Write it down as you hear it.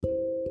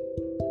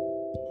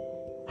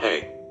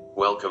Hey,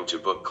 welcome to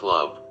Book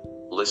Club.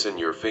 Listen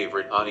your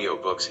favorite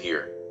audiobooks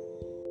here.